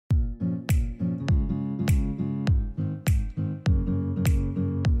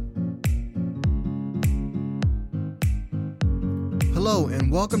Hello,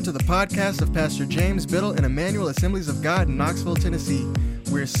 and welcome to the podcast of Pastor James Biddle and Emmanuel Assemblies of God in Knoxville, Tennessee.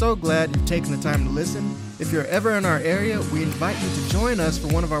 We're so glad you've taken the time to listen. If you're ever in our area, we invite you to join us for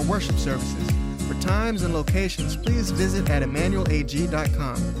one of our worship services. For times and locations, please visit at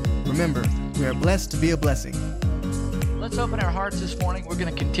emmanuelag.com. Remember, we are blessed to be a blessing. Let's open our hearts this morning. We're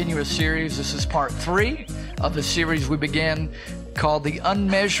going to continue a series. This is part 3 of the series we began called The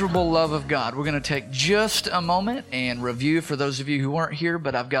Unmeasurable Love of God. We're going to take just a moment and review for those of you who weren't here,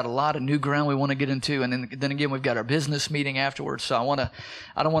 but I've got a lot of new ground we want to get into. And then again, we've got our business meeting afterwards. So I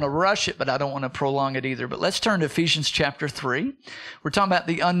don't want to rush it, but I don't want to prolong it either. But let's turn to Ephesians chapter 3. We're talking about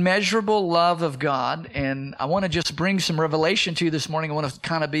the unmeasurable love of God. And I want to just bring some revelation to you this morning. I want to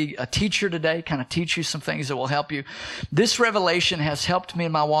kind of be a teacher today, kind of teach you some things that will help you. This revelation has helped me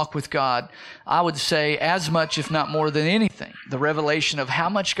in my walk with God, I would say, as much, if not more than anything. The revelation of how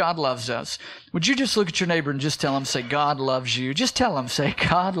much God loves us. Would you just look at your neighbor and just tell him, say, God loves you. Just tell him, say,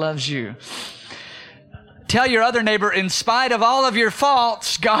 God loves you. Tell your other neighbor, in spite of all of your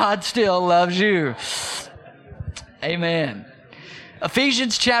faults, God still loves you. Amen.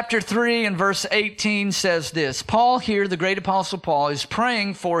 Ephesians chapter 3 and verse 18 says this. Paul here, the great apostle Paul, is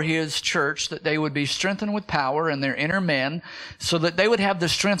praying for his church that they would be strengthened with power in their inner man so that they would have the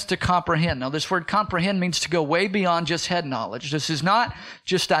strength to comprehend. Now, this word comprehend means to go way beyond just head knowledge. This is not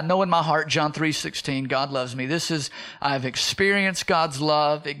just, I know in my heart, John 3:16, God loves me. This is, I've experienced God's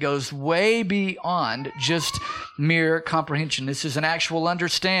love. It goes way beyond just mere comprehension. This is an actual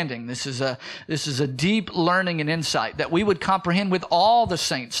understanding. This is a deep learning and insight that we would comprehend with all the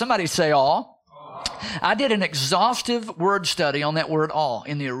saints. Somebody say all. I did an exhaustive word study on that word all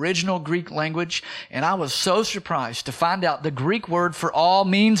in the original Greek language, and I was so surprised to find out the Greek word for all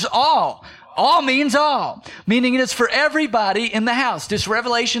means all. All means all, meaning it is for everybody in the house. This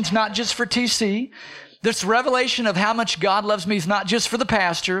revelation's not just for TC. This revelation of how much God loves me is not just for the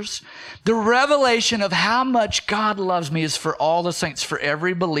pastors. The revelation of how much God loves me is for all the saints, for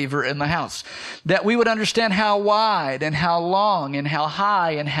every believer in the house. That we would understand how wide and how long and how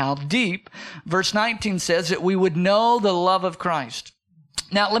high and how deep. Verse 19 says that we would know the love of Christ.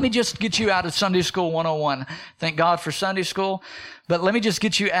 Now, let me just get you out of Sunday School 101. Thank God for Sunday School. But let me just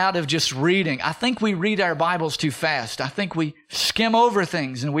get you out of just reading. I think we read our Bibles too fast. I think we skim over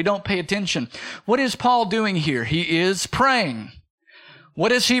things and we don't pay attention. What is Paul doing here? He is praying.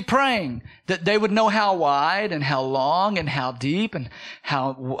 What is he praying? That they would know how wide and how long and how deep and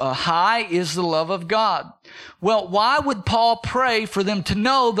how high is the love of God. Well, why would Paul pray for them to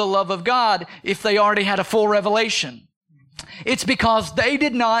know the love of God if they already had a full revelation? It's because they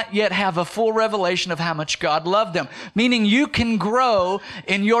did not yet have a full revelation of how much God loved them. Meaning you can grow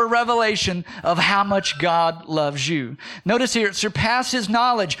in your revelation of how much God loves you. Notice here, it surpasses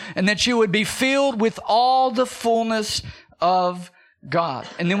knowledge, and that you would be filled with all the fullness of God.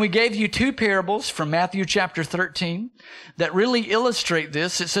 And then we gave you 2 parables from Matthew chapter 13 that really illustrate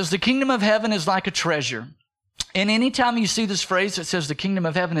this. It says, the kingdom of heaven is like a treasure. And anytime you see this phrase that says the kingdom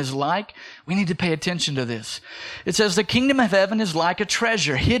of heaven is like, we need to pay attention to this. It says the kingdom of heaven is like a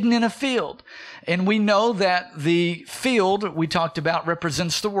treasure hidden in a field. And we know that the field we talked about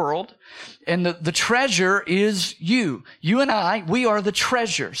represents the world. And the treasure is you. You and I, we are the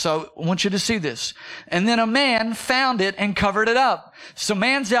treasure. So I want you to see this. And then a man found it and covered it up. So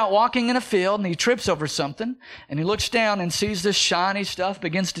man's out walking in a field and he trips over something and he looks down and sees this shiny stuff,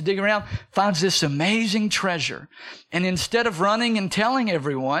 begins to dig around, finds this amazing treasure. And instead of running and telling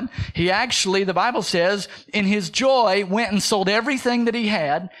everyone, he actually, the Bible says, in his joy went and sold everything that he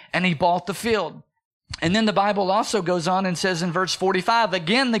had and he bought the field. And then the Bible also goes on and says in verse 45,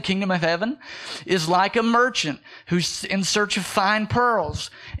 again, the kingdom of heaven is like a merchant who's in search of fine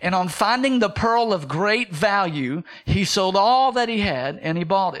pearls. And on finding the pearl of great value, he sold all that he had and he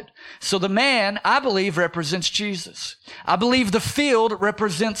bought it. So the man, I believe, represents Jesus. I believe the field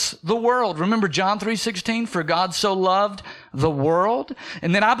represents the world. Remember John 3:16, for God so loved the world.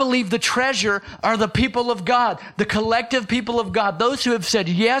 And then I believe the treasure are the people of God, the collective people of God. Those who have said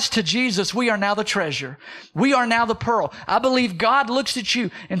yes to Jesus, we are now the treasure. We are now the pearl. I believe God looks at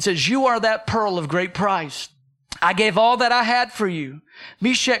you and says, you are that pearl of great price. I gave all that I had for you.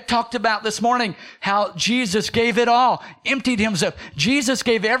 Meshach talked about this morning how Jesus gave it all, emptied himself. Jesus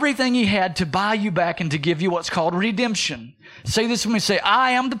gave everything he had to buy you back and to give you what's called redemption. Say this when we say,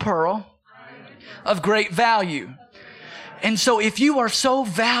 I am the pearl of great value. And so if you are so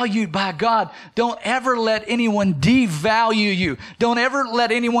valued by God, don't ever let anyone devalue you. Don't ever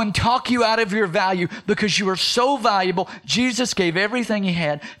let anyone talk you out of your value because you are so valuable. Jesus gave everything he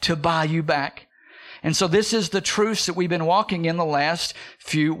had to buy you back. And so this is the truths that we've been walking in the last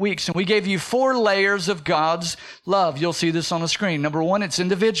few weeks. And we gave you 4 layers of God's love. You'll see this on the screen. Number 1, it's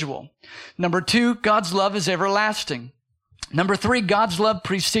individual. Number 2, God's love is everlasting. Number 3, God's love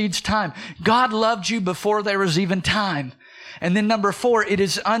precedes time. God loved you before there was even time. And then number 4, it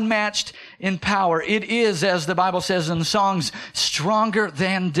is unmatched in power. It is, as the Bible says in the songs, stronger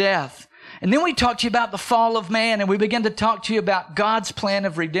than death. And then we talked to you about the fall of man, and we began to talk to you about God's plan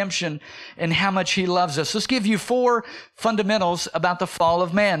of redemption and how much He loves us. Let's give you 4 fundamentals about the fall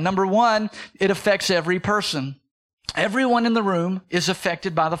of man. Number 1, it affects every person. Everyone in the room is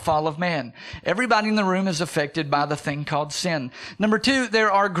affected by the fall of man. Everybody in the room is affected by the thing called sin. Number 2,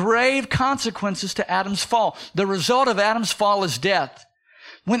 there are grave consequences to Adam's fall. The result of Adam's fall is death.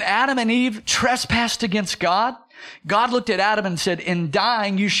 When Adam and Eve trespassed against God, God looked at Adam and said, in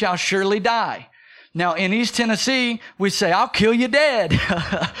dying, you shall surely die. Now, in East Tennessee, we say, I'll kill you dead.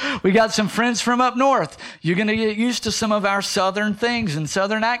 We got some friends from up north. You're going to get used to some of our southern things and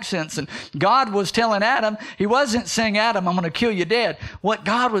southern accents. And God was telling Adam, He wasn't saying, Adam, I'm going to kill you dead. What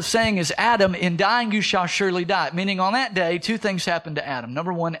God was saying is, Adam, in dying, you shall surely die. Meaning on that day, 2 things happened to Adam.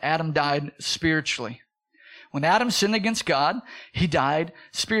 Number 1, Adam died spiritually. When Adam sinned against God, he died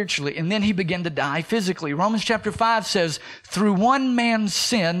spiritually, and then he began to die physically. Romans chapter 5 says, through one man's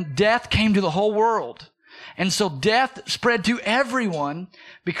sin, death came to the whole world. And so death spread to everyone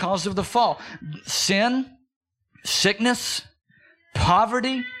because of the fall. Sin, sickness,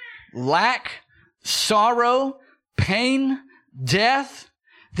 poverty, lack, sorrow, pain, death,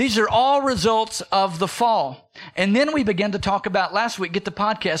 these are all results of the fall. And then we began to talk about last week, get the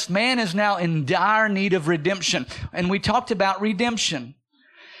podcast, man is now in dire need of redemption. And we talked about redemption.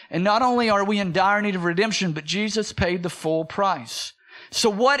 And not only are we in dire need of redemption, but Jesus paid the full price. So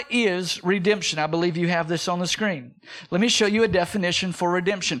what is redemption? I believe you have this on the screen. Let me show you a definition for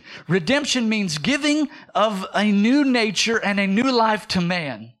redemption. Redemption means giving of a new nature and a new life to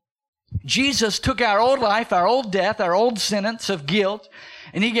man. Jesus took our old life, our old death, our old sentence of guilt,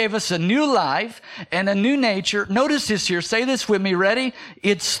 and He gave us a new life and a new nature. Notice this here. Say this with me. Ready?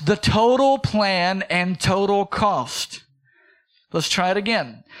 It's the total plan and total cost. Let's try it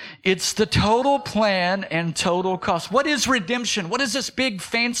again. It's the total plan and total cost. What is redemption? What is this big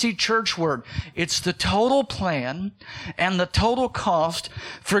fancy church word? It's the total plan and the total cost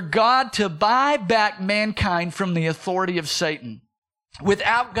for God to buy back mankind from the authority of Satan.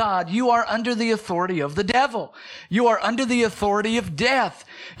 Without God, you are under the authority of the devil. You are under the authority of death.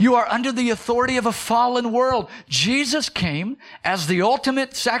 You are under the authority of a fallen world. Jesus came as the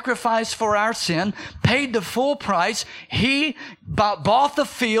ultimate sacrifice for our sin, paid the full price. He bought the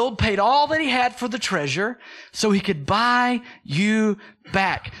field, paid all that He had for the treasure, so He could buy you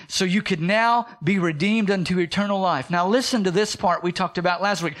back. So you could now be redeemed unto eternal life. Now listen to this part we talked about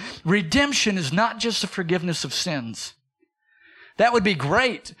last week. Redemption is not just the forgiveness of sins. That would be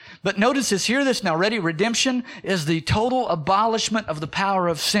great. But notice this, hear this now. Ready? Redemption is the total abolishment of the power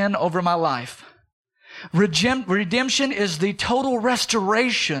of sin over my life. Redemption is the total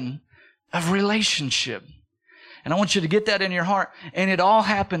restoration of relationship. And I want you to get that in your heart. And it all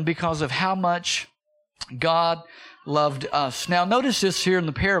happened because of how much God loved us. Now notice this here in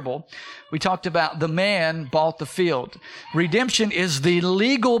the parable. We talked about the man bought the field. Redemption is the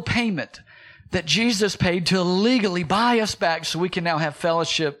legal payment that Jesus paid to legally buy us back so we can now have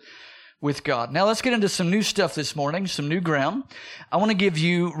fellowship with God. Now let's get into some new stuff this morning, some new ground. I want to give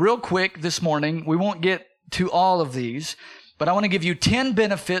you real quick this morning, we won't get to all of these, but I want to give you 10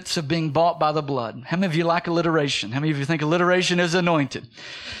 benefits of being bought by the blood. How many of you like alliteration? How many of you think alliteration is anointed?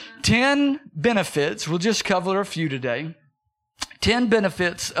 10 benefits, we'll just cover a few today. 10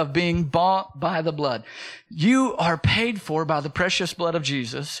 benefits of being bought by the blood. You are paid for by the precious blood of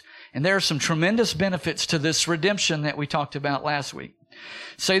Jesus. And there are some tremendous benefits to this redemption that we talked about last week.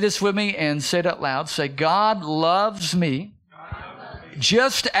 Say this with me and say it out loud. Say, God loves me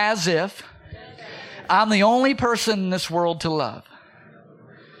just as if I'm the only person in this world to love.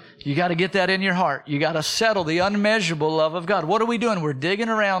 You got to get that in your heart. You got to settle the unmeasurable love of God. What are we doing? We're digging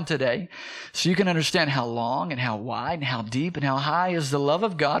around today so you can understand how long and how wide and how deep and how high is the love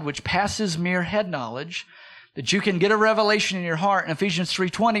of God, which passes mere head knowledge, that you can get a revelation in your heart. And Ephesians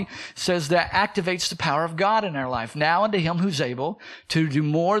 3:20 says that activates the power of God in our life. Now unto Him who's able to do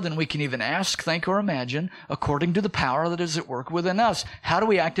more than we can even ask, think, or imagine, according to the power that is at work within us. How do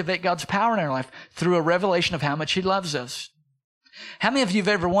we activate God's power in our life? Through a revelation of how much He loves us. How many of you have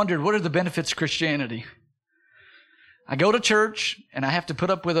ever wondered, what are the benefits of Christianity? I go to church and I have to put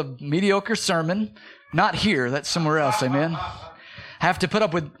up with a mediocre sermon. Not here, that's somewhere else, amen? Have to put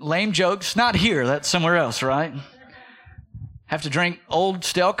up with lame jokes. Not here, that's somewhere else, right? have to drink old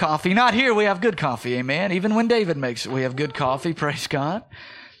stale coffee. Not here, we have good coffee, amen. Even when David makes it, we have good coffee, praise God.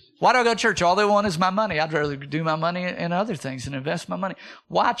 Why do I go to church? All they want is my money. I'd rather do my money in other things and invest my money.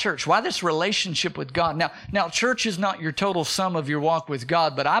 Why church? Why this relationship with God? Now, church is not your total sum of your walk with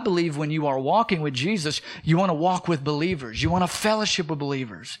God, but I believe when you are walking with Jesus, you want to walk with believers. You want to fellowship with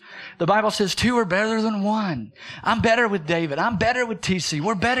believers. The Bible says 2 are better than 1. I'm better with David. I'm better with TC.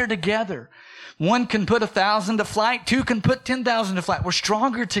 We're better together. 1 can put 1,000 to flight. 2 can put 10,000 to flight. We're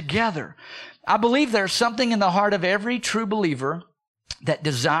stronger together. I believe there's something in the heart of every true believer that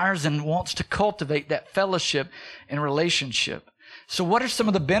desires and wants to cultivate that fellowship and relationship. So what are some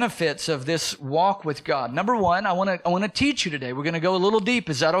of the benefits of this walk with God? Number 1, I want to teach you today. We're going to go a little deep.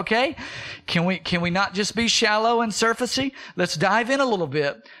 Is that okay? Can we not just be shallow and surfacey? Let's dive in a little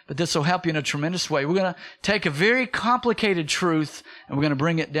bit, but this will help you in a tremendous way. We're going to take a very complicated truth and we're going to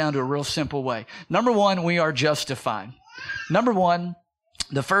bring it down to a real simple way. Number 1, we are justified. Number 1,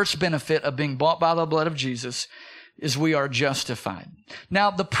 the first benefit of being bought by the blood of Jesus is we are justified.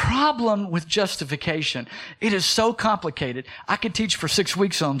 Now, the problem with justification, it is so complicated. I could teach for 6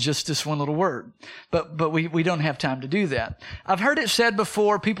 weeks on just this one little word, but we don't have time to do that. I've heard it said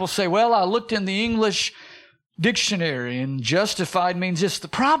before, people say, well, I looked in the English dictionary and justified means this. The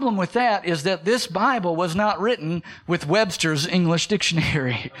problem with that is that this Bible was not written with Webster's English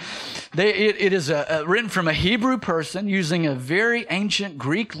dictionary. It is written from a Hebrew person using a very ancient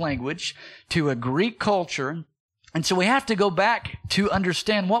Greek language to a Greek culture. And so we have to go back to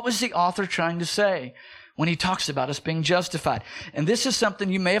understand what was the author trying to say when he talks about us being justified. And this is something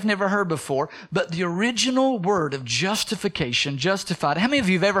you may have never heard before, but the original word of justification, justified. How many of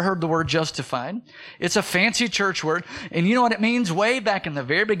you have ever heard the word justified? It's a fancy church word. And you know what it means? Way back in the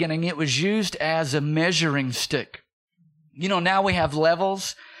very beginning, it was used as a measuring stick. You know, now we have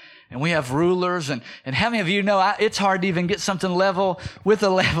levels. And we have rulers, and how many of you know it's hard to even get something level with a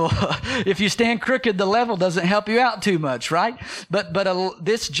level. If you stand crooked, the level doesn't help you out too much, right? But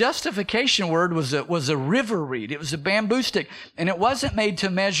this justification word was a river reed. It was a bamboo stick, and it wasn't made to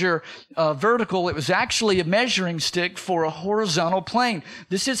measure vertical. It was actually a measuring stick for a horizontal plane.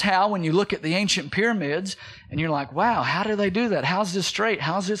 This is how, when you look at the ancient pyramids, and you're like, wow, how do they do that? How's this straight?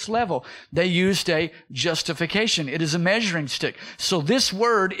 How's this level? They used a justification. It is a measuring stick. So this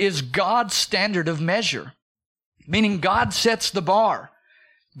word is God's standard of measure, meaning God sets the bar.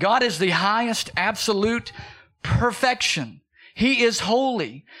 God is the highest absolute perfection. He is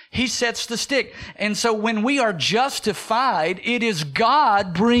holy. He sets the stick. And so when we are justified, it is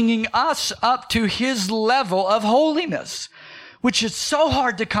God bringing us up to His level of holiness, which is so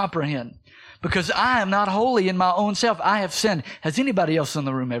hard to comprehend. Because I am not holy in my own self. I have sinned. Has anybody else in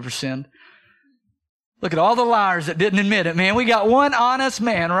the room ever sinned? Look at all the liars that didn't admit it, man. We got one honest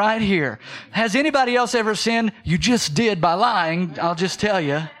man right here. Has anybody else ever sinned? You just did by lying, I'll just tell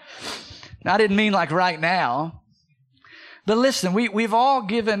you. I didn't mean like right now. But listen, we've all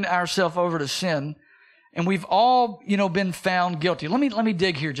given ourselves over to sin, and we've all, been found guilty. Let me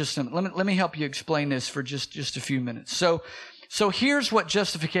dig here just a minute. Let me help you explain this for just a few minutes. So here's what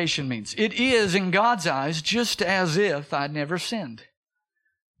justification means. It is, in God's eyes, just as if I'd never sinned.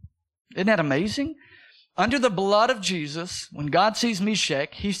 Isn't that amazing? Under the blood of Jesus, when God sees Meshach,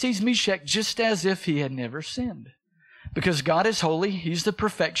 He sees Meshach just as if he had never sinned. Because God is holy. He's the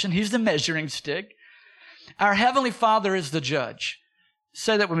perfection. He's the measuring stick. Our Heavenly Father is the judge.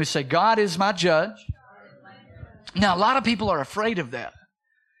 Say that when we say, God is my judge. Now, a lot of people are afraid of that.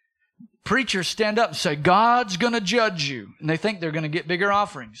 Preachers stand up and say, God's going to judge you. And they think they're going to get bigger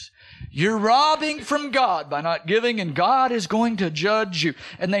offerings. You're robbing from God by not giving, and God is going to judge you.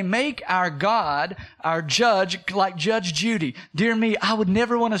 And they make our God, our judge, like Judge Judy. Dear me, I would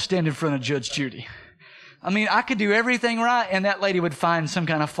never want to stand in front of Judge Judy. I mean, I could do everything right, and that lady would find some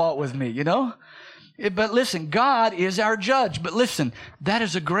kind of fault with me, But listen, God is our judge. But listen, that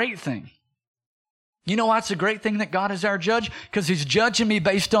is a great thing. You know why it's a great thing that God is our judge? Because He's judging me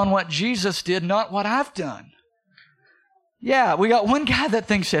based on what Jesus did, not what I've done. Yeah, we got one guy that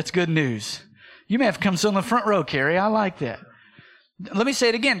thinks that's good news. You may have come on the front row, Carrie. I like that. Let me say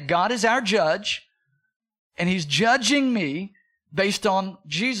it again. God is our judge, and He's judging me based on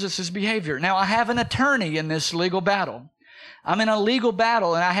Jesus' behavior. Now, I have an attorney in this legal battle. I'm in a legal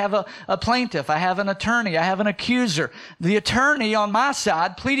battle, and I have a plaintiff. I have an attorney. I have an accuser. The attorney on my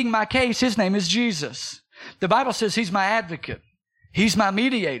side pleading my case, his name is Jesus. The Bible says He's my advocate. He's my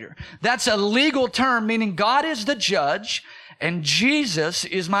mediator. That's a legal term, meaning God is the judge, and Jesus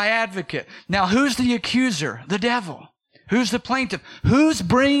is my advocate. Now, who's the accuser? The devil. Who's the plaintiff? Who's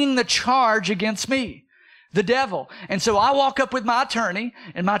bringing the charge against me? The devil. And so I walk up with my attorney,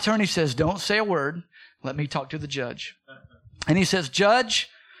 and my attorney says, don't say a word. Let me talk to the judge. And he says, Judge,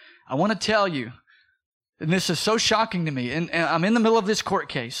 I want to tell you, and this is so shocking to me, and I'm in the middle of this court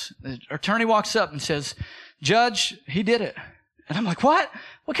case. The attorney walks up and says, Judge, he did it. And I'm like, what?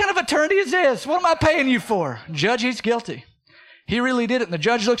 What kind of attorney is this? What am I paying you for? Judge, he's guilty. He really did it. And the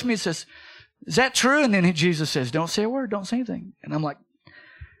judge looks at me and says, is that true? And then Jesus says, don't say a word, don't say anything. And I'm like,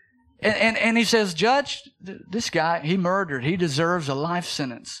 and he says, Judge, this guy, he murdered. He deserves a life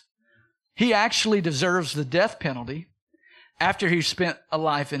sentence. He actually deserves the death penalty. After he spent a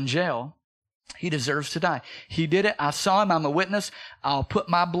life in jail, he deserves to die. He did it. I saw him. I'm a witness. I'll put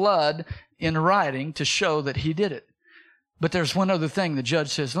my blood in writing to show that he did it. But there's one other thing. The judge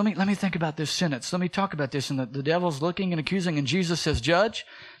says, let me think about this sentence. Let me talk about this. And the devil's looking and accusing. And Jesus says, Judge,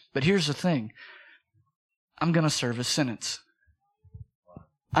 but here's the thing. I'm going to serve his sentence.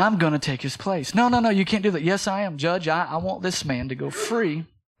 I'm going to take his place. No, you can't do that. Yes, I am, Judge. I want this man to go free.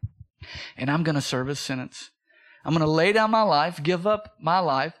 And I'm going to serve his sentence. I'm going to lay down my life, give up my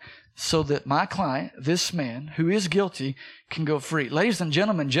life, so that my client, this man who is guilty, can go free. Ladies and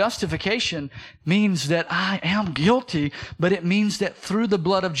gentlemen, justification means that I am guilty, but it means that through the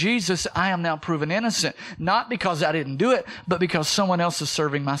blood of Jesus, I am now proven innocent. Not because I didn't do it, but because someone else is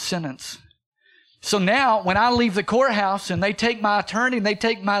serving my sentence. So now, when I leave the courthouse and they take my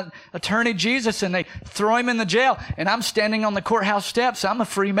attorney Jesus and they throw him in the jail, and I'm standing on the courthouse steps, I'm a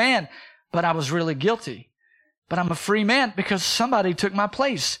free man, but I was really guilty. But I'm a free man because somebody took my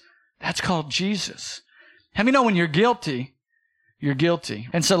place. That's called Jesus. How many know when you're guilty, you're guilty?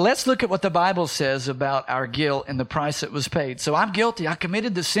 And so let's look at what the Bible says about our guilt and the price that was paid. So I'm guilty. I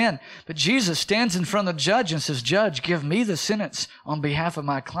committed the sin. But Jesus stands in front of the judge and says, Judge, give me the sentence on behalf of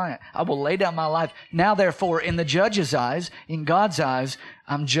my client. I will lay down my life. Now, therefore, in the judge's eyes, in God's eyes,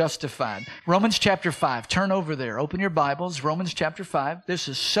 I'm justified. Romans chapter 5. Turn over there. Open your Bibles. Romans chapter 5. This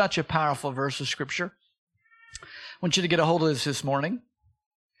is such a powerful verse of Scripture. I want you to get a hold of this morning.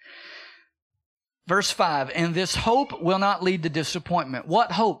 Verse 5, and this hope will not lead to disappointment.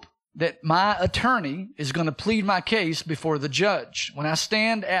 What hope? That my attorney is going to plead my case before the judge. When I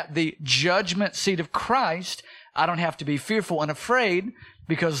stand at the judgment seat of Christ, I don't have to be fearful and afraid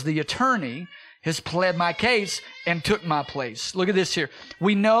because the attorney has pled my case and took my place. Look at this here.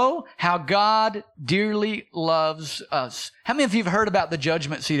 We know how God dearly loves us. How many of you have heard about the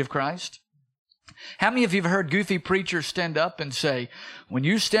judgment seat of Christ? How many of you have heard goofy preachers stand up and say, when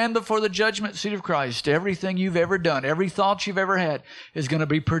you stand before the judgment seat of Christ, everything you've ever done, every thought you've ever had is going to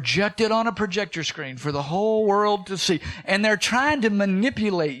be projected on a projector screen for the whole world to see. And they're trying to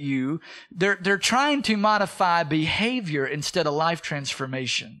manipulate you. They're trying to modify behavior instead of life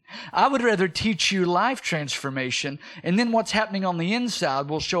transformation. I would rather teach you life transformation, and then what's happening on the inside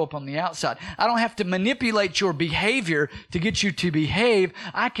will show up on the outside. I don't have to manipulate your behavior to get you to behave.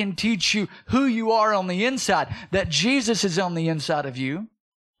 I can teach you who you are on the inside, that Jesus is on the inside of you.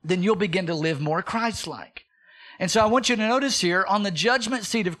 Then you'll begin to live more Christ-like. And so I want you to notice here, on the judgment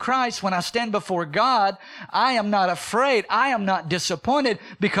seat of Christ, when I stand before God, I am not afraid. I am not disappointed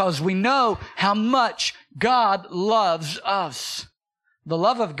because we know how much God loves us. The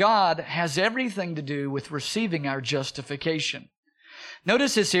love of God has everything to do with receiving our justification.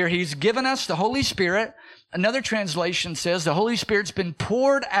 Notice this here. He's given us the Holy Spirit. Another translation says the Holy Spirit's been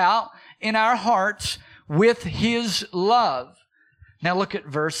poured out in our hearts with His love. Now look at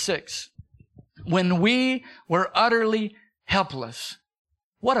verse 6. When we were utterly helpless.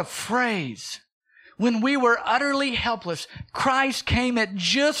 What a phrase. When we were utterly helpless, Christ came at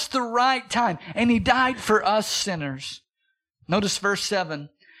just the right time, and He died for us sinners. Notice verse 7.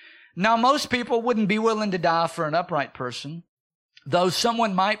 Now most people wouldn't be willing to die for an upright person, though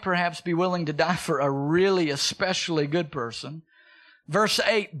someone might perhaps be willing to die for a really especially good person. Verse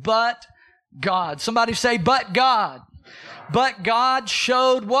 8, but God. Somebody say, but God. But God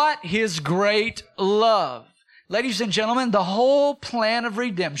showed what? His great love. Ladies and gentlemen, the whole plan of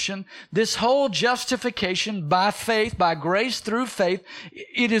redemption, this whole justification by faith, by grace through faith,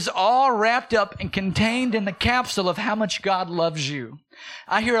 it is all wrapped up and contained in the capsule of how much God loves you.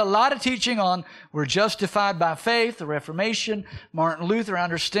 I hear a lot of teaching on we're justified by faith, the Reformation, Martin Luther, I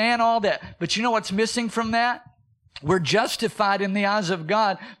understand all that. But you know what's missing from that? We're justified in the eyes of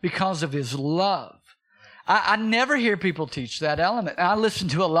God because of His love. I never hear people teach that element. I listen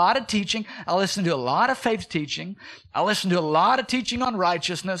to a lot of teaching. I listen to a lot of faith teaching. I listen to a lot of teaching on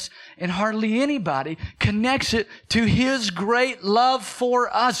righteousness, and hardly anybody connects it to His great love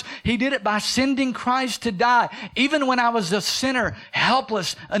for us. He did it by sending Christ to die. Even when I was a sinner,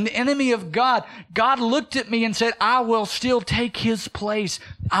 helpless, an enemy of God, God looked at me and said, I will still take His place.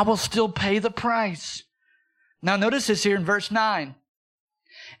 I will still pay the price. Now notice this here in verse 9.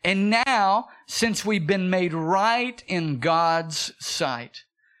 And now, since we've been made right in God's sight.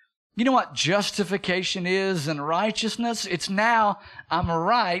 You know what justification is and righteousness? It's now I'm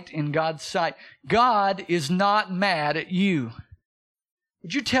right in God's sight. God is not mad at you.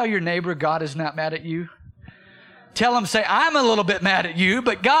 Would you tell your neighbor God is not mad at you? Tell him, say, I'm a little bit mad at you,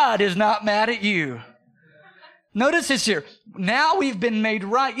 but God is not mad at you. Notice this here. Now we've been made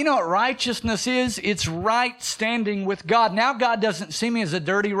right. You know what righteousness is? It's right standing with God. Now God doesn't see me as a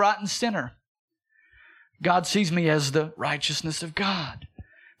dirty, rotten sinner. God sees me as the righteousness of God.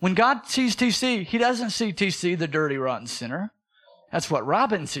 When God sees TC, He doesn't see TC, the dirty, rotten sinner. That's what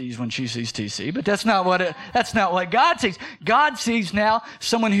Robin sees when she sees TC, but that's not what God sees. God sees now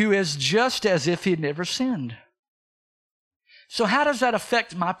someone who is just as if he'd never sinned. So how does that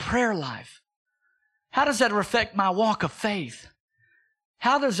affect my prayer life? How does that affect my walk of faith?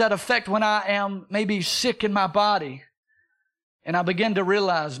 How does that affect when I am maybe sick in my body and I begin to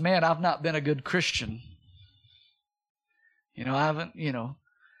realize, man, I've not been a good Christian. I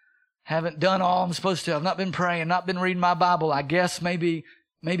haven't done all I'm supposed to. I've not been praying, not been reading my Bible. I guess maybe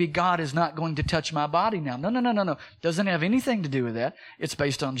God is not going to touch my body now. No. Doesn't have anything to do with that. It's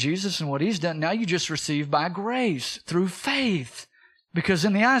based on Jesus and what He's done. Now you just receive by grace through faith. Because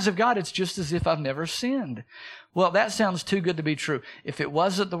in the eyes of God, it's just as if I've never sinned. Well, that sounds too good to be true. If it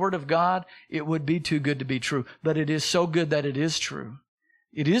wasn't the Word of God, it would be too good to be true. But it is so good that it is true.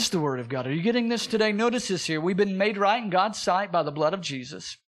 It is the Word of God. Are you getting this today? Notice this here. We've been made right in God's sight by the blood of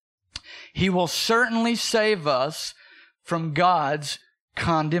Jesus. He will certainly save us from God's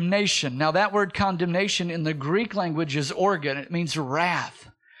condemnation. Now, that word condemnation in the Greek language is organ. It means wrath,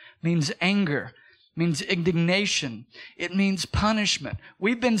 means anger, means indignation. It means punishment.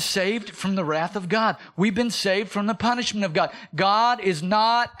 We've been saved from the wrath of God. We've been saved from the punishment of God. God is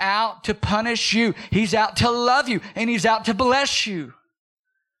not out to punish you. He's out to love you, and He's out to bless you.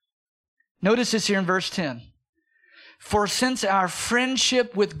 Notice this here in verse 10. For since our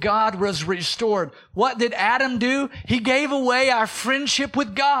friendship with God was restored, what did Adam do? He gave away our friendship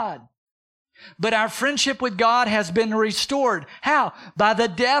with God. But our friendship with God has been restored. How? By the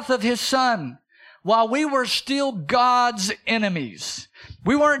death of His Son. While we were still God's enemies.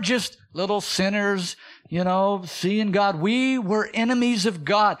 We weren't just little sinners, seeing God. We were enemies of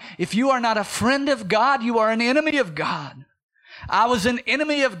God. If you are not a friend of God, you are an enemy of God. I was an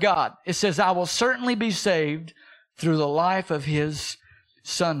enemy of God. It says, I will certainly be saved through the life of His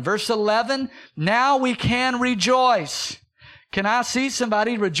Son. Verse 11, now we can rejoice. Can I see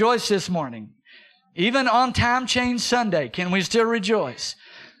somebody rejoice this morning? Even on Time Change Sunday, can we still rejoice?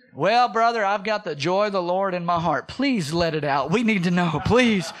 Well, brother, I've got the joy of the Lord in my heart. Please let it out. We need to know.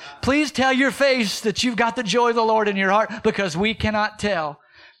 Please tell your face that you've got the joy of the Lord in your heart, because we cannot tell.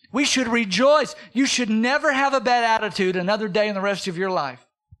 We should rejoice. You should never have a bad attitude another day in the rest of your life.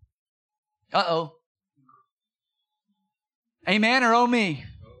 Uh-oh. Amen or oh me?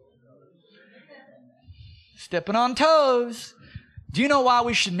 Stepping on toes. Do you know why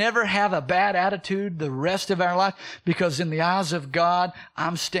we should never have a bad attitude the rest of our life? Because in the eyes of God,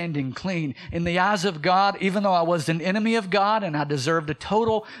 I'm standing clean. In the eyes of God, even though I was an enemy of God and I deserved a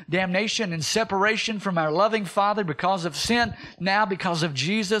total damnation and separation from our loving Father because of sin, now because of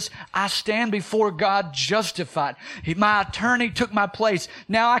Jesus, I stand before God justified. My attorney took my place.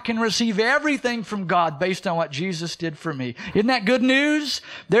 Now I can receive everything from God based on what Jesus did for me. Isn't that good news?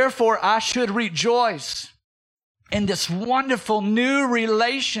 Therefore, I should rejoice in this wonderful new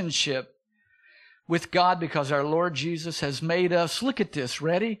relationship with God, because our Lord Jesus has made us, look at this,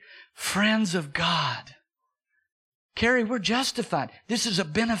 ready? Friends of God. Carrie, we're justified. This is a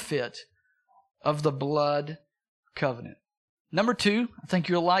benefit of the blood covenant. Number 2, I think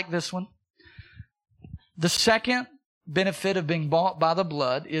you'll like this one. The second benefit of being bought by the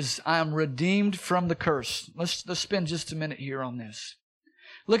blood is I am redeemed from the curse. Let's spend just a minute here on this.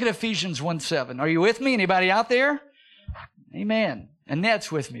 Look at Ephesians 1:7. Are you with me? Anybody out there? Amen.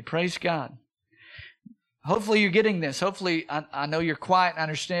 Annette's with me. Praise God. Hopefully you're getting this. Hopefully, I know you're quiet and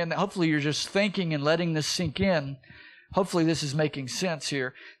understand that. Hopefully you're just thinking and letting this sink in. Hopefully this is making sense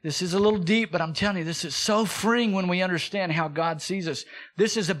here. This is a little deep, but I'm telling you, this is so freeing when we understand how God sees us.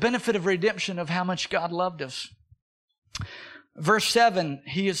 This is a benefit of redemption of how much God loved us. Verse 7,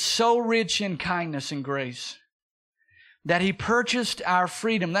 He is so rich in kindness and grace that He purchased our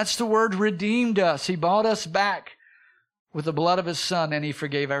freedom. That's the word redeemed us. He bought us back with the blood of His Son, and He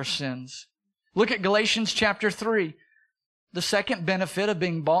forgave our sins. Look at Galatians chapter 3. The second benefit of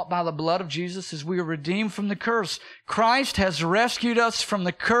being bought by the blood of Jesus is we are redeemed from the curse. Christ has rescued us from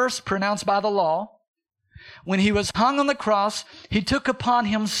the curse pronounced by the law. When he was hung on the cross, he took upon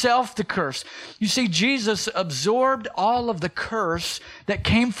himself the curse. You see, Jesus absorbed all of the curse that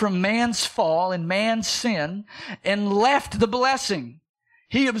came from man's fall and man's sin and left the blessing.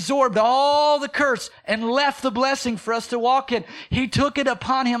 He absorbed all the curse and left the blessing for us to walk in. He took it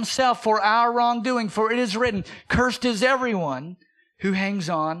upon himself for our wrongdoing, for it is written, cursed is everyone who hangs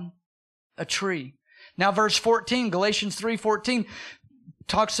on a tree. Now, verse 14, Galatians 3:14,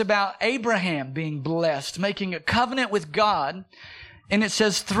 talks about Abraham being blessed, making a covenant with God. And it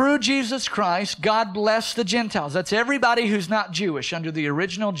says, through Jesus Christ, God blessed the Gentiles. That's everybody who's not Jewish under the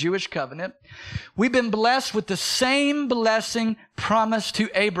original Jewish covenant. We've been blessed with the same blessing promised to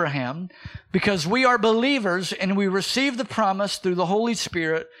Abraham because we are believers and we receive the promise through the Holy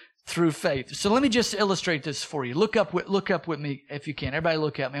Spirit through faith. So let me just illustrate this for you. Look up with me if you can. Everybody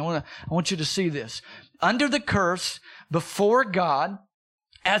look at me. I want you to see this. Under the curse, before God,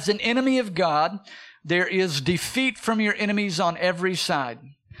 as an enemy of God, there is defeat from your enemies on every side.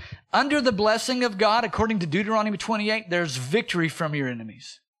 Under the blessing of God, according to Deuteronomy 28, there's victory from your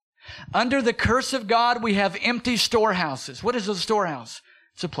enemies. Under the curse of God, we have empty storehouses. What is a storehouse?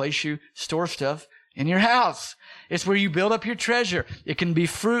 It's a place you store stuff in your house. It's where you build up your treasure. It can be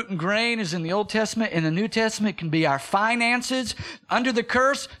fruit and grain, as in the Old Testament. In the New Testament, it can be our finances. Under the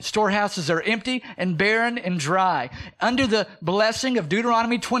curse, storehouses are empty and barren and dry. Under the blessing of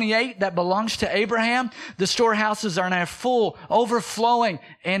Deuteronomy 28 that belongs to Abraham, the storehouses are now full, overflowing,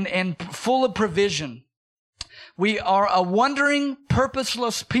 and full of provision. We are a wandering,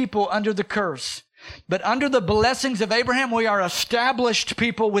 purposeless people under the curse. But under the blessings of Abraham, we are established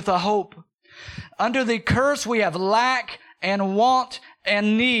people with a hope. Under the curse, we have lack and want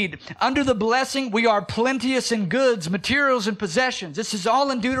and need. Under the blessing, we are plenteous in goods, materials, and possessions. This is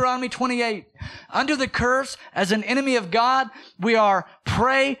all in Deuteronomy 28. Under the curse, as an enemy of God, we are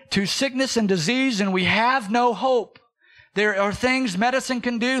prey to sickness and disease, and we have no hope. There are things medicine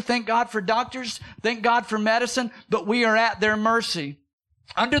can do. Thank God for doctors. Thank God for medicine, but we are at their mercy.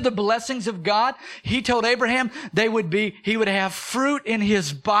 Under the blessings of God, he told Abraham he would have fruit in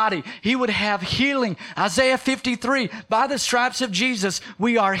his body. He would have healing. Isaiah 53, by the stripes of Jesus,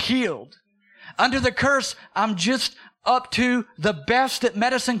 we are healed. Under the curse, I'm just up to the best that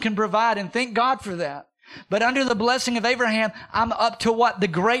medicine can provide, and thank God for that. But under the blessing of Abraham, I'm up to what the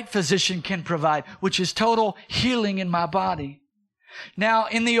great physician can provide, which is total healing in my body. Now,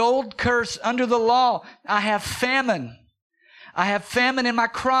 in the old curse, under the law, I have famine. I have famine in my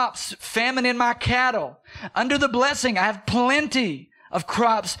crops, famine in my cattle. Under the blessing, I have plenty of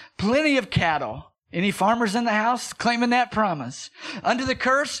crops, plenty of cattle. Any farmers in the house claiming that promise? Under the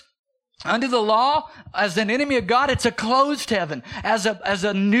curse, under the law, as an enemy of God, it's a closed heaven. As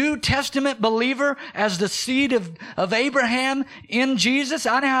a New Testament believer, as the seed of Abraham in Jesus,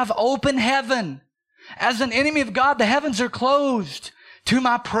 I now have open heaven. As an enemy of God, the heavens are closed to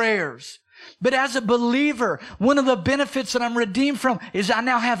my prayers. But as a believer, one of the benefits that I'm redeemed from is I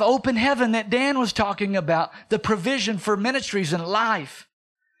now have open heaven that Dan was talking about, the provision for ministries and life.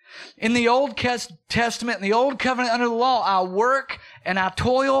 In the Old Testament, in the Old Covenant under the law, I work and I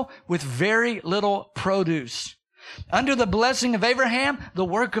toil with very little produce. Under the blessing of Abraham, the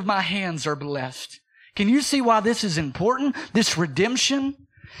work of my hands are blessed. Can you see why this is important, this redemption?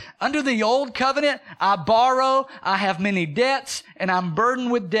 Under the Old Covenant, I borrow, I have many debts, and I'm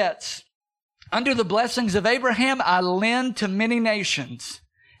burdened with debts. Under the blessings of Abraham, I lend to many nations.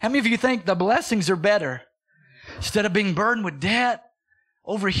 How many of you think the blessings are better? Instead of being burdened with debt,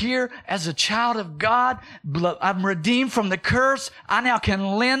 over here, as a child of God, I'm redeemed from the curse. I now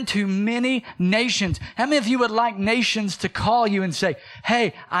can lend to many nations. How many of you would like nations to call you and say,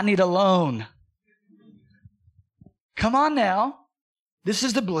 hey, I need a loan? Come on now. This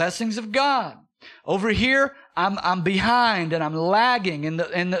is the blessings of God. Over here, I'm behind and I'm lagging, and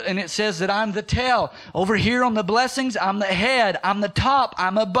it says that I'm the tail. Over here on the blessings, I'm the head, I'm the top,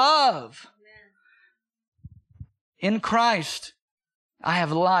 I'm above. In Christ, I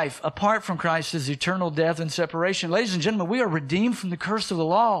have life. Apart from Christ is eternal death and separation. Ladies and gentlemen, we are redeemed from the curse of the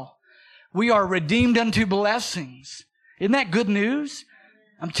law. We are redeemed unto blessings. Isn't that good news?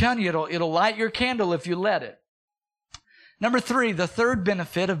 I'm telling you, it'll light your candle if you let it. Number 3, the third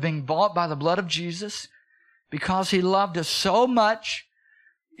benefit of being bought by the blood of Jesus, because he loved us so much,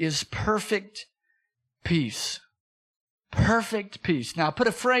 is perfect peace. Perfect peace. Now, I put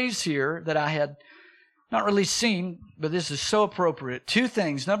a phrase here that I had not really seen, but this is so appropriate. 2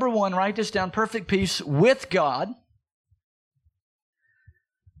 things. Number 1, write this down. Perfect peace with God.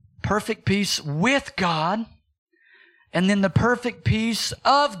 Perfect peace with God. And then the perfect peace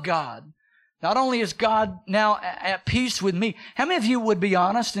of God. Not only is God now at peace with me, how many of you would be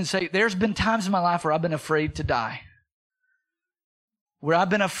honest and say, there's been times in my life where I've been afraid to die? Where I've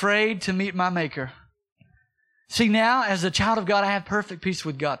been afraid to meet my Maker. See, now, as a child of God, I have perfect peace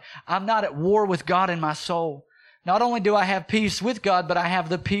with God. I'm not at war with God in my soul. Not only do I have peace with God, but I have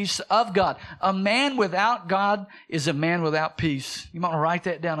the peace of God. A man without God is a man without peace. You want to write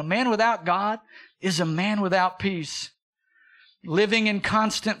that down. A man without God is a man without peace. Living in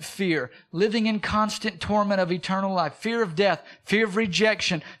constant fear, living in constant torment of eternal life, fear of death, fear of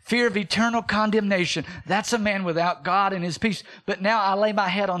rejection, fear of eternal condemnation. That's a man without God and His peace. But now I lay my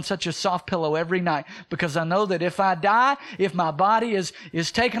head on such a soft pillow every night because I know that if I die, if my body is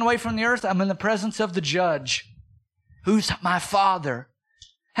taken away from the earth, I'm in the presence of the judge, who's my Father.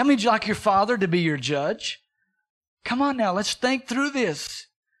 How many would you like your Father to be your judge? Come on now, let's think through this.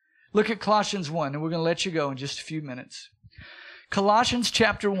 Look at Colossians 1, and we're going to let you go in just a few minutes. Colossians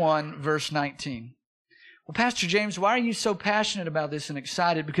chapter 1, verse 19. Well, Pastor James, why are you so passionate about this and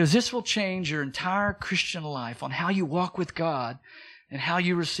excited? Because this will change your entire Christian life on how you walk with God and how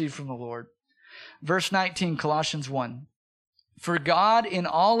you receive from the Lord. Verse 19, Colossians 1. For God in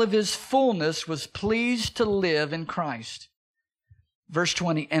all of His fullness was pleased to live in Christ. Verse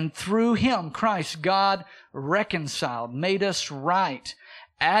 20, and through Him, Christ, God reconciled, made us right,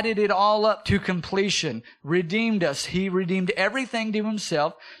 added it all up to completion, redeemed us. He redeemed everything to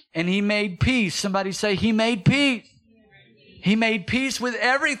Himself, and He made peace. Somebody say, He made peace. He made peace with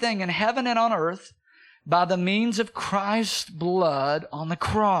everything in heaven and on earth by the means of Christ's blood on the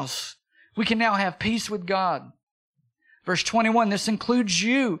cross. We can now have peace with God. Verse 21, this includes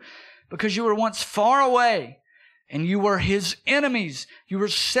you because you were once far away and you were His enemies. You were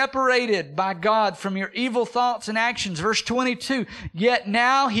separated by God from your evil thoughts and actions. Verse 22, yet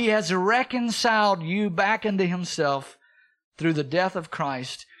now He has reconciled you back unto Himself through the death of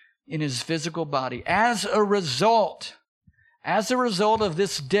Christ in His physical body. As a result of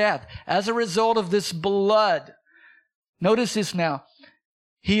this death, as a result of this blood, notice this now,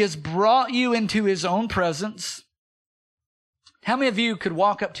 He has brought you into His own presence. How many of you could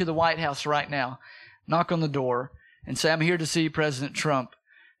walk up to the White House right now, knock on the door, and say, I'm here to see President Trump?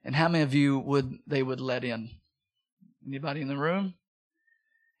 And how many of you they would let in? Anybody in the room?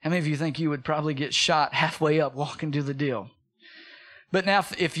 How many of you think you would probably get shot halfway up walking to the deal? But now,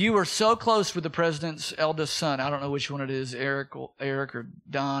 if you were so close with the president's eldest son, I don't know which one it is, Eric or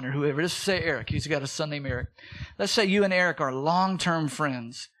Don or whoever. Just say Eric. He's got a son named Eric. Let's say you and Eric are long-term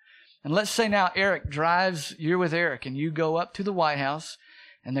friends. And let's say now Eric drives, you're with Eric, and you go up to the White House,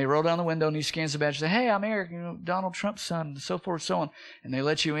 and they roll down the window, and he scans the badge and say, hey, I'm Eric, Donald Trump's son, and so forth, so on. And they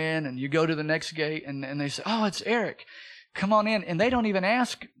let you in, and you go to the next gate, and they say, oh, it's Eric. Come on in. And they don't even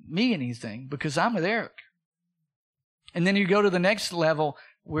ask me anything because I'm with Eric. And then you go to the next level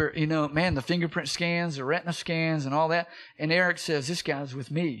where, the fingerprint scans, the retina scans, and all that. And Eric says, this guy's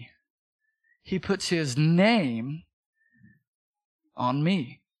with me. He puts his name on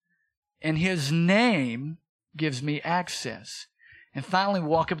me. And his name gives me access. And finally, we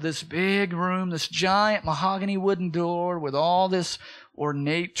walk up this big room, this giant mahogany wooden door with all this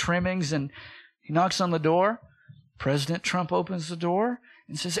ornate trimmings. And he knocks on the door. President Trump opens the door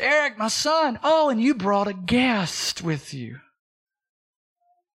and says, Eric, my son. Oh, and you brought a guest with you.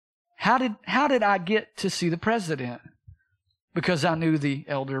 How did I get to see the president? Because I knew the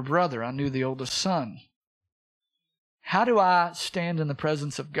elder brother. I knew the oldest son. How do I stand in the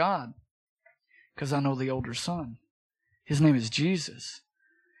presence of God? Because I know the older son. His name is Jesus.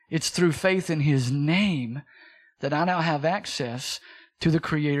 It's through faith in His name that I now have access to the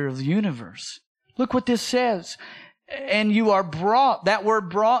Creator of the universe. Look what this says. And you are brought. That word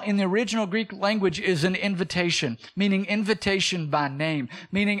brought in the original Greek language is an invitation, meaning invitation by name,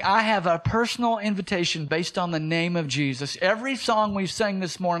 meaning I have a personal invitation based on the name of Jesus. Every song we sang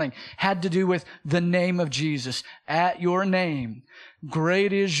this morning had to do with the name of Jesus. At your name.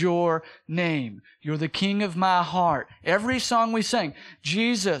 Great is your name. You're the King of my heart. Every song we sang,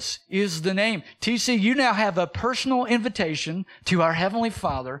 Jesus is the name. TC, you now have a personal invitation to our Heavenly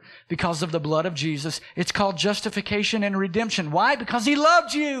Father because of the blood of Jesus. It's called justification and redemption. Why? Because He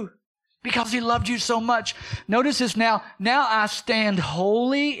loved you. Because He loved you so much. Notice this now. Now I stand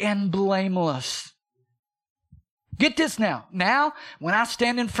holy and blameless. Get this now. Now, when I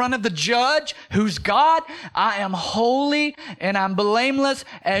stand in front of the judge, who's God, I am holy and I'm blameless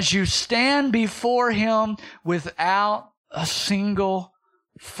as you stand before Him without a single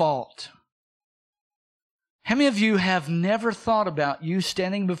fault. How many of you have never thought about you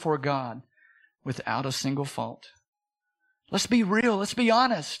standing before God without a single fault? Let's be real. Let's be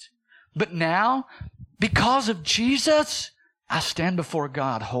honest. But now, because of Jesus, I stand before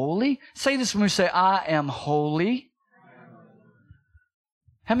God holy. Say this when we say, I am holy.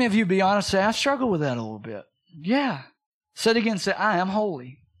 How many of you, be honest, say, I struggle with that a little bit? Yeah. Say it again. Say, I am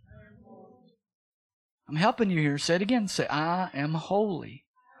holy. I'm helping you here. Say it again. Say, I am holy.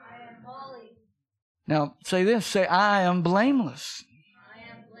 I am holy. Now, say this. Say, I am blameless. I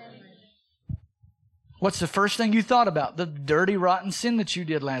am blameless. What's the first thing you thought about? The dirty, rotten sin that you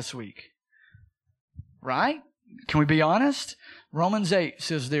did last week. Right? Can we be honest? Romans 8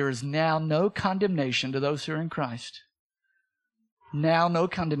 says there is now no condemnation to those who are in Christ. Now no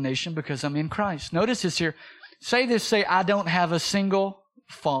condemnation because I'm in Christ. Notice this here. Say this. Say, I don't have a single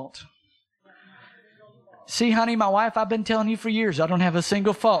fault. See, honey, my wife, I've been telling you for years, I don't have a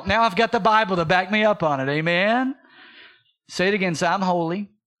single fault. Now I've got the Bible to back me up on it. Amen? Say it again. Say, I'm holy.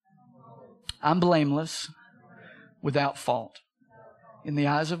 I'm blameless. Without fault. In the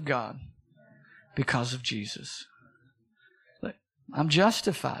eyes of God. Because of Jesus. I'm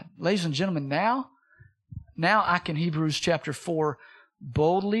justified. Ladies and gentlemen, now I can, Hebrews chapter 4,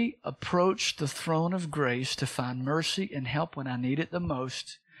 boldly approach the throne of grace to find mercy and help when I need it the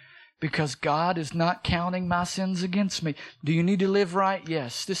most. Because God is not counting my sins against me. Do you need to live right?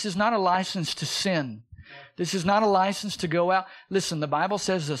 Yes. This is not a license to sin. This is not a license to go out. Listen, the Bible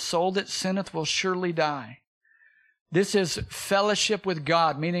says the soul that sinneth will surely die. This is fellowship with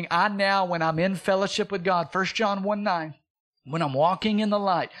God, meaning I now, when I'm in fellowship with God, 1 John 1:9, when I'm walking in the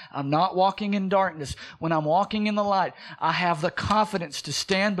light, I'm not walking in darkness. When I'm walking in the light, I have the confidence to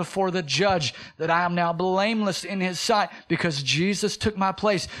stand before the judge that I am now blameless in His sight because Jesus took my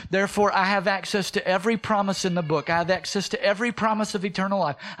place. Therefore, I have access to every promise in the book. I have access to every promise of eternal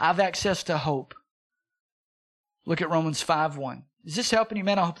life. I have access to hope. Look at Romans 5:1. Is this helping you,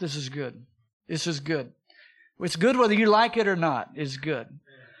 man? I hope this is good. This is good. It's good whether you like it or not. It's good.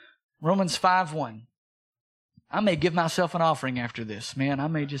 Romans 5:1. I may give myself an offering after this. Man, I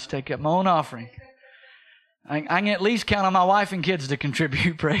may just take up my own offering. I can at least count on my wife and kids to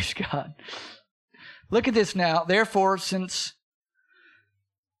contribute. Praise God. Look at this now. Therefore, since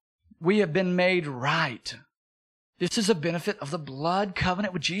we have been made right. This is a benefit of the blood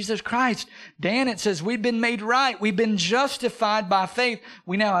covenant with Jesus Christ. Dan, it says we've been made right. We've been justified by faith.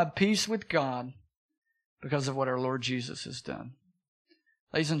 We now have peace with God because of what our Lord Jesus has done.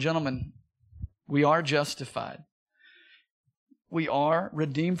 Ladies and gentlemen, we are justified. We are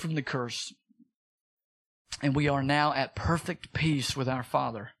redeemed from the curse. And we are now at perfect peace with our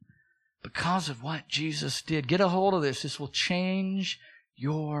Father because of what Jesus did. Get a hold of this. This will change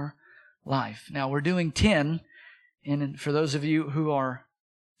your life. Now, we're doing 10. And for those of you who are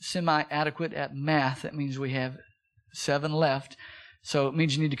semi-adequate at math, that means we have 7 left. So it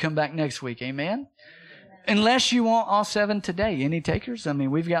means you need to come back next week. Amen? Unless you want all 7 today. Any takers? I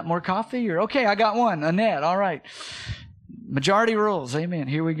mean, we've got more coffee. Or okay, I got one. Annette. All right. Majority rules. Amen.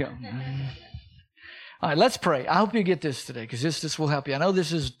 Here we go. All right, let's pray. I hope you get this today because this will help you. I know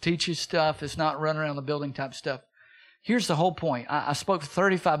this is teach you stuff. It's not run around the building type stuff. Here's the whole point. I spoke for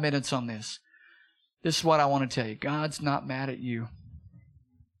 35 minutes on this. This is what I want to tell you. God's not mad at you.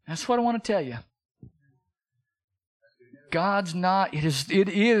 That's what I want to tell you. God's not. It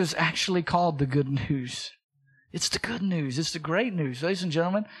is actually called the good news. It's the good news. It's the great news. Ladies and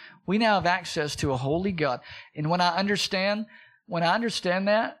gentlemen, we now have access to a holy God. And when I understand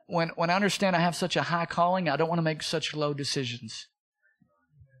that, when I understand I have such a high calling, I don't want to make such low decisions.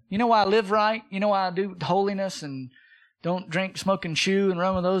 You know why I live right? You know why I do holiness and don't drink, smoke, and chew and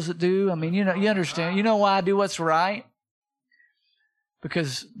run with those that do? I mean, you understand. You know why I do what's right?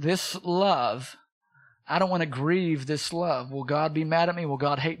 Because this love, I don't want to grieve this love. Will God be mad at me? Will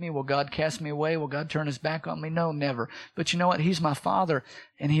God hate me? Will God cast me away? Will God turn His back on me? No, never. But you know what? He's my Father,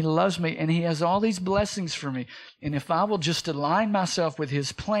 and He loves me, and He has all these blessings for me. And if I will just align myself with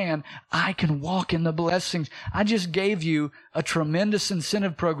His plan, I can walk in the blessings. I just gave you a tremendous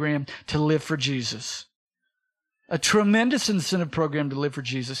incentive program to live for Jesus. A tremendous incentive program to live for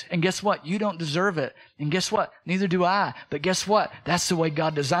Jesus. And guess what? You don't deserve it. And guess what? Neither do I. But guess what? That's the way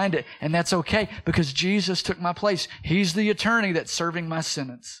God designed it. And that's okay because Jesus took my place. He's the attorney that's serving my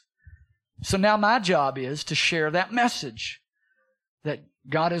sentence. So now my job is to share that message that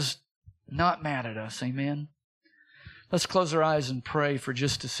God is not mad at us. Amen? Let's close our eyes and pray for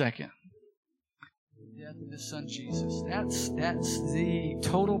just a second. The death of His Son Jesus. That's the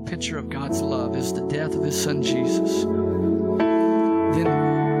total picture of God's love, is the death of His Son Jesus.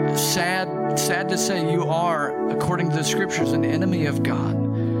 Then sad to say, you are, according to the Scriptures, an enemy of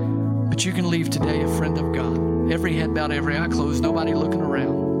God. But you can leave today a friend of God. Every head bowed, every eye closed, nobody looking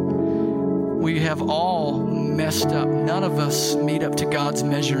around. We have all messed up. None of us meet up to God's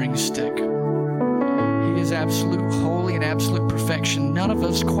measuring stick. He His absolute holy and absolute perfection, none of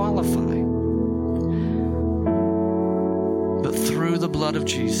us qualify. But through the blood of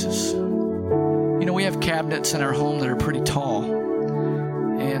Jesus. You know, we have cabinets in our home that are pretty tall.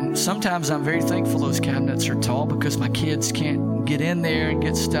 And sometimes I'm very thankful those cabinets are tall because my kids can't get in there and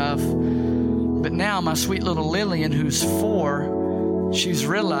get stuff. But now my sweet little Lillian, who's 4, she's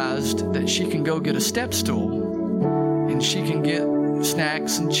realized that she can go get a step stool and she can get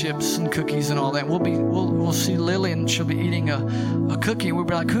snacks and chips and cookies and all that. We'll see Lillian, she'll be eating a cookie. We'll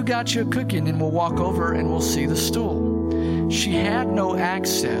be like, who got you a cookie? And then we'll walk over and we'll see the stool. She had no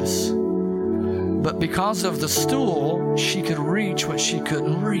access, but because of the stool, she could reach what she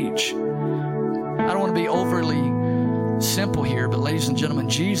couldn't reach. I don't want to be overly simple here, but ladies and gentlemen,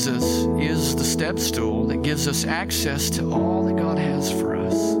 Jesus is the step stool that gives us access to all that God has for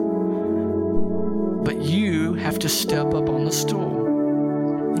us. But you have to step up on the stool.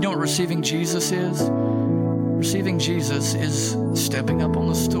 You know what receiving Jesus is? Receiving Jesus is stepping up on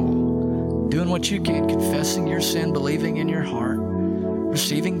the stool, doing what you can, confessing your sin, believing in your heart,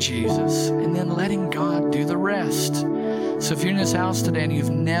 receiving Jesus, and then letting God do the rest. So if you're in this house today and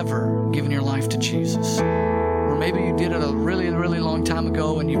you've never given your life to Jesus, or maybe you did it a really, really long time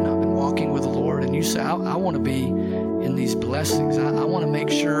ago and you've not been walking with the Lord, and you say, I want to be in these blessings. I want to make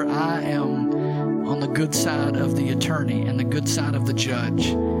sure I am on the good side of the attorney and the good side of the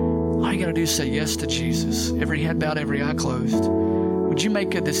judge. All you got to do is say yes to Jesus. Every head bowed, every eye closed. Would you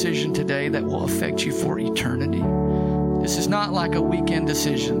make a decision today that will affect you for eternity? This is not like a weekend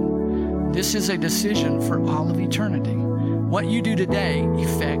decision. This is a decision for all of eternity. What you do today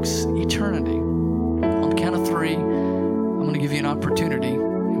affects eternity. On the count of 3, I'm going to give you an opportunity,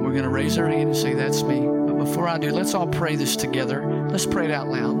 and we're going to raise our hand and say, that's me. But before I do, let's all pray this together. Let's pray it out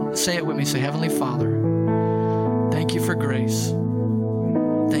loud. Say it with me. Say, Heavenly Father, thank you for grace.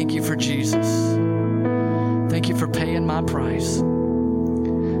 Thank you for Jesus. Thank you for paying my price.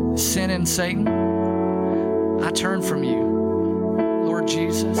 Sin and Satan, I turn from you. Lord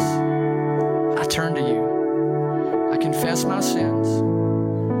Jesus, I turn to you. I confess my sins.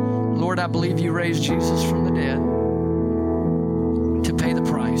 Lord, I believe you raised Jesus from the dead to pay the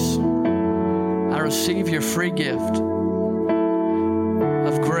price. I receive your free gift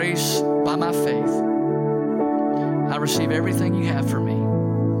of grace by my faith. I receive everything you have for me.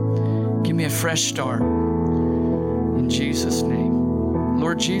 Give me a fresh start in Jesus' name.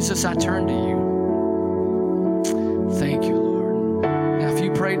 Lord Jesus, I turn to you. Thank you, Lord. Now, if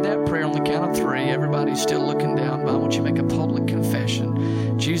you prayed that prayer on the count of 3, everybody's still looking down, but I want you to make a public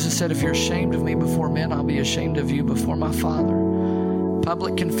confession. Jesus said, if you're ashamed of me before men, I'll be ashamed of you before my Father.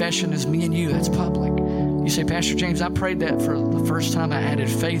 Public confession is me and you. That's public. You say, Pastor James, I prayed that for the first time. I added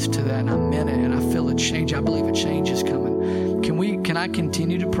faith to that, and I meant it, and I feel a change. I believe a change is coming. Can I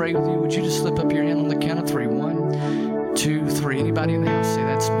continue to pray with you? Would you just slip up your hand on the count of 3? 1, 2, 3. Anybody in the house say,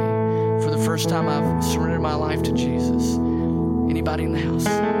 that's me. For the first time, I've surrendered my life to Jesus. Anybody in the house?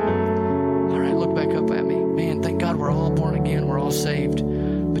 All right, look back up at me. Man, thank God we're all born again. We're all saved.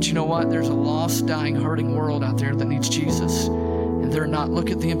 But you know what? There's a lost, dying, hurting world out there that needs Jesus. And they're not. Look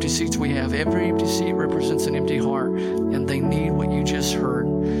at the empty seats we have. Every empty seat represents an empty heart. And they need what you just heard.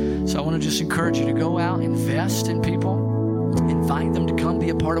 So I want to just encourage you to go out, invest in people. Invite them to come be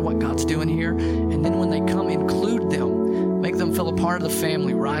a part of what God's doing here. And then when they come, include them. Make them feel a part of the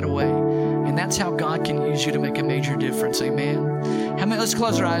family right away. And that's how God can use you to make a major difference. Amen. Let's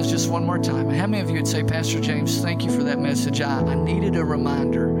close our eyes just one more time. How many of you would say, Pastor James, thank you for that message. I needed a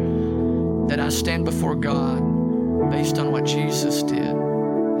reminder that I stand before God based on what Jesus did.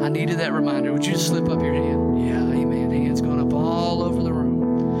 I needed that reminder. Would you just slip up your hand? Yeah, amen. Hands going up all over the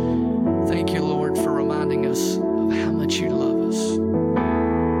room. Thank you, Lord, for reminding us of how much you love us,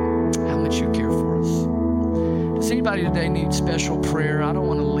 how much you care for us. Does anybody today need special prayer? I don't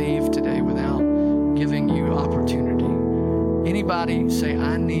want to leave today without giving you opportunity. Anybody say,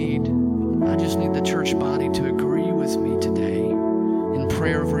 I just need the church body to agree with me today in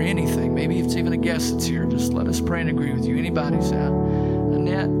prayer for anything. Maybe if it's even a guest that's here, just let us pray and agree with you. Anybody say,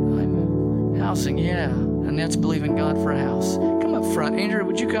 Annette, I'm housing. Yeah, Annette's believing God for a house. Come up front. Andrew,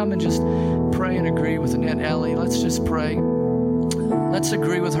 would you come and just pray and agree with Annette Ellie? Let's just pray. Let's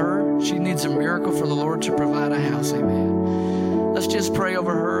agree with her. She needs a miracle for the Lord to provide a house. Amen. Let's just pray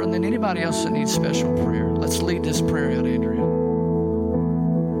over her, and then anybody else that needs special prayer. Let's lead this prayer out, Andrea.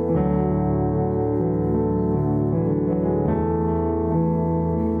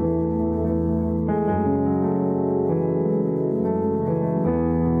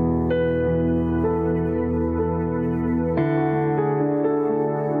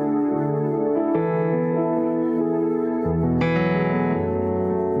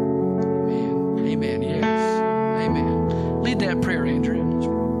 Amen. Yes.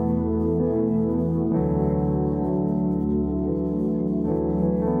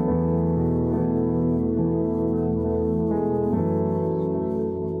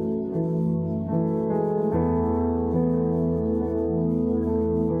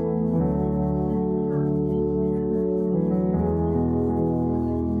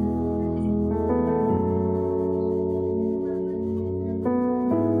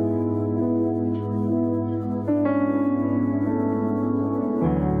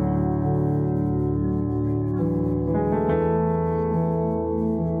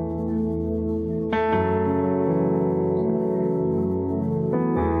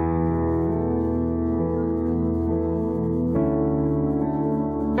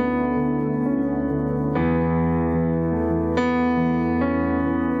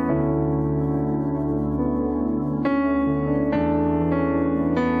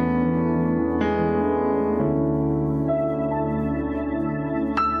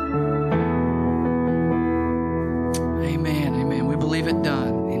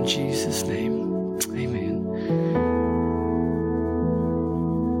 In Jesus' name, amen.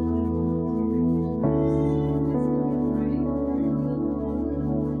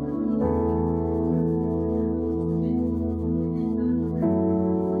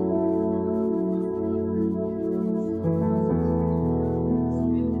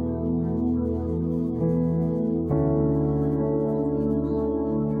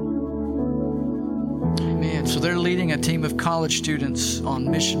 So they're leading a team of college students on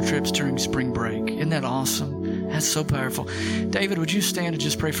mission trips during spring break. Isn't that awesome? That's so powerful. David, would you stand and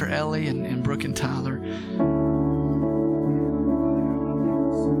just pray for Ellie and Brooke and Tyler?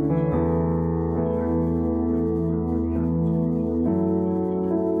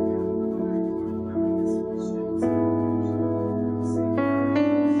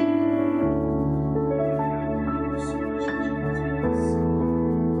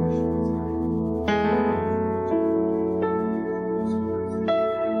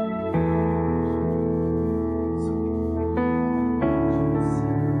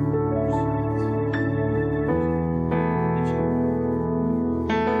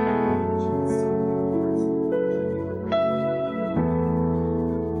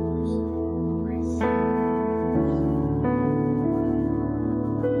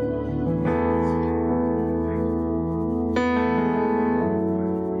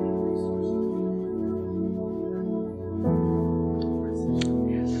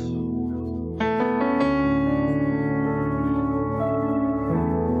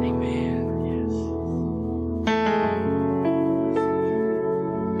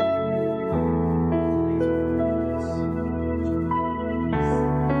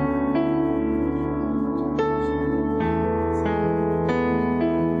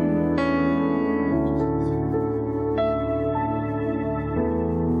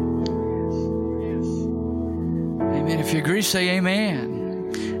 If you agree, say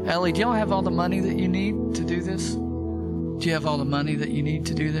amen. Ellie, do y'all have all the money that you need to do this? Do you have all the money that you need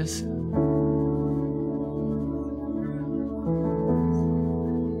to do this?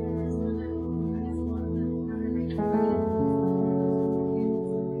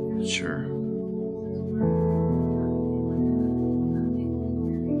 Sure.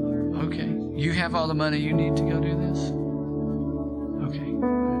 Okay. You have all the money you need to go do this? Okay.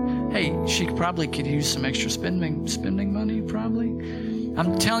 Hey, she probably could use some extra spending money, probably.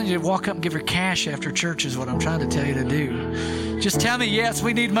 I'm telling you to walk up and give her cash after church is what I'm trying to tell you to do. Just tell me, yes,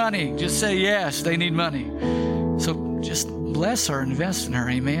 we need money. Just say, yes, they need money. So just bless her, invest in her,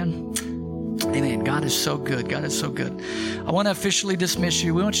 amen. Amen. God is so good. God is so good. I want to officially dismiss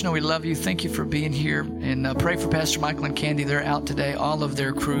you. We want you to know we love you. Thank you for being here. And pray for Pastor Michael and Candy. They're out today. All of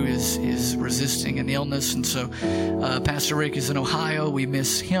their crew is resisting an illness. And so Pastor Rick is in Ohio. We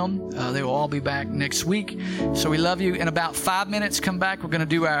miss him. They will all be back next week. So we love you. In about 5 minutes, come back. We're going to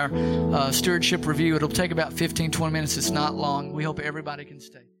do our stewardship review. It'll take about 15, 20 minutes. It's not long. We hope everybody can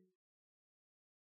stay.